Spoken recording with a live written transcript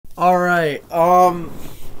All right.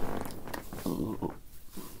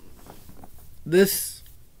 This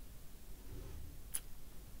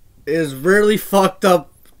is really fucked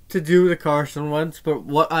up to do to Carson Wentz, but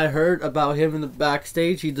what I heard about him in the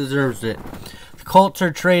backstage, he deserves it. The Colts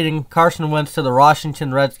are trading Carson Wentz to the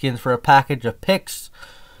Washington Redskins for a package of picks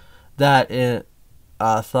that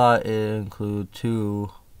thought it include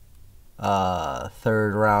 2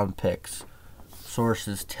 third-round picks.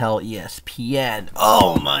 Sources tell ESPN.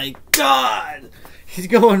 Oh my God! He's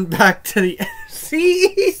going back to the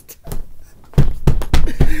NFC East.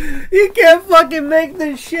 You can't fucking make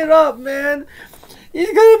this shit up, man. He's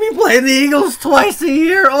gonna be playing the Eagles twice a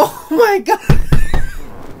year. Oh my God.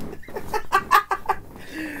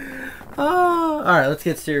 Alright, let's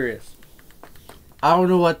get serious. I don't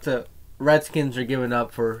know what the Redskins are giving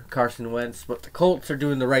up for Carson Wentz, but the Colts are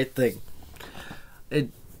doing the right thing.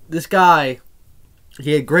 This guy,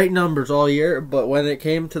 he had great numbers all year, but when it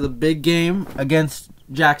came to the big game against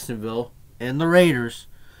Jacksonville and the Raiders,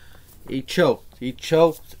 he choked. He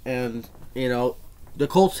choked, and, you know, the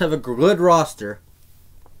Colts have a good roster.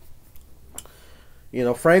 You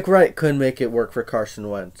know, Frank Wright couldn't make it work for Carson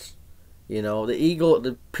Wentz. You know,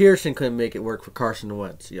 the Pearson couldn't make it work for Carson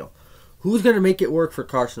Wentz. You know, who's going to make it work for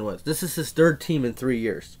Carson Wentz? This is his 3rd team in 3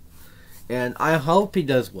 years. And I hope he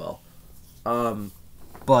does well.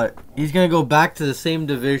 But he's going to go back to the same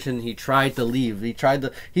division he tried to leave.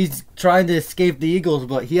 He's trying to escape the Eagles,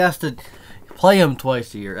 but he has to play them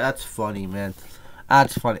twice a year. That's funny, man.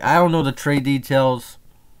 That's funny. I don't know the trade details.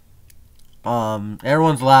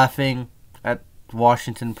 Everyone's laughing at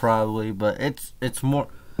Washington probably, but it's more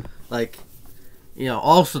like, you know,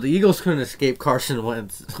 also the Eagles couldn't escape Carson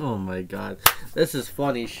Wentz. Oh my God. This is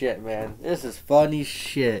funny shit, man. This is funny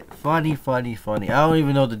shit. Funny. I don't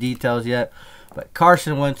even know the details yet, but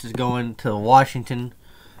Carson Wentz is going to the Washington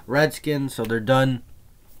Redskins, so they're done.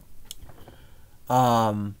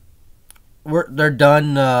 They're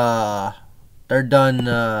done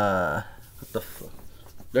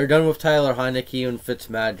with Tyler Heineke and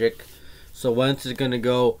Fitzmagic. So Wentz is gonna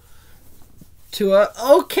go to a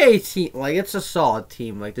okay team. Like, it's a solid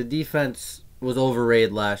team. Like, the defense was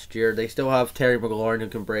overrated last year. They still have Terry McLaurin who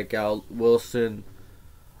can break out. Wilson.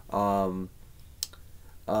 Was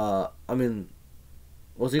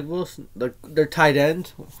he Wilson? Their tight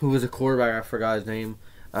end, who was a quarterback, I forgot his name.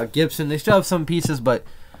 Gibson. They still have some pieces, but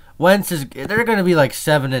Wentz they're gonna be like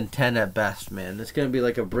 7-10 at best, man. It's gonna be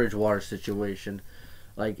like a Bridgewater situation.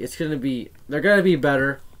 Like, they're gonna be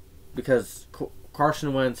better because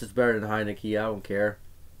Carson Wentz is better than Heineke. I don't care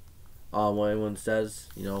what anyone says.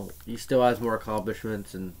 You know, he still has more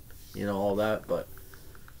accomplishments and, you know, all that. But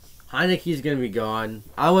Heineke's gonna be gone.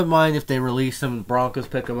 I wouldn't mind if they release him. Broncos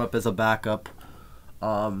pick him up as a backup.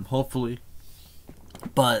 Hopefully.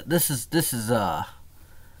 But this is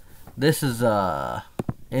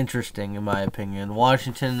interesting in my opinion.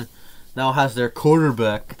 Washington now has their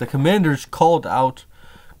quarterback. The Commanders called out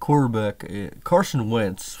quarterback Carson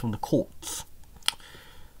Wentz from the Colts.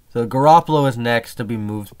 So Garoppolo is next to be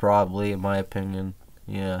moved, probably, in my opinion.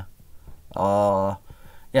 Yeah.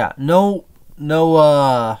 Yeah. No.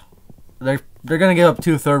 They're gonna give up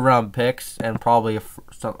 2 third-round picks and probably a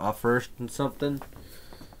first and something.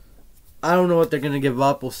 I don't know what they're gonna give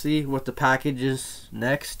up. We'll see what the package is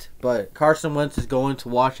next. But Carson Wentz is going to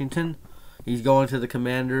Washington. He's going to the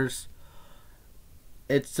Commanders.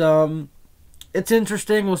 It's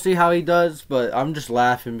interesting. We'll see how he does, but I'm just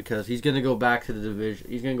laughing because he's going to go back to the division.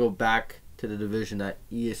 He's going to go back to the division that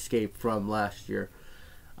he escaped from last year.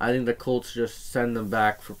 I think the Colts just send them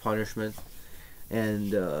back for punishment.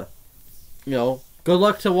 And, you know, good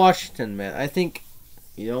luck to Washington, man. I think,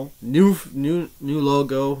 you know, new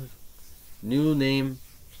logo, new name,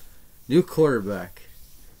 new quarterback.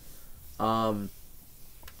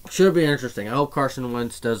 Should be interesting. I hope Carson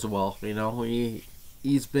Wentz does well. You know,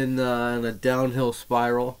 he's been in a downhill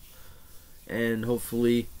spiral, and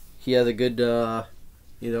hopefully he has a good,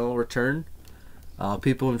 you know, return.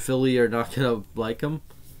 People in Philly are not gonna like him.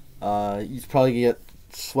 He's probably gonna get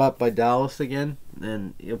swept by Dallas again,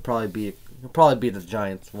 and he'll probably beat the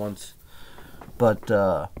Giants once. But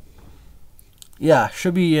yeah,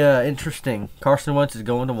 should be interesting. Carson Wentz is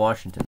going to Washington.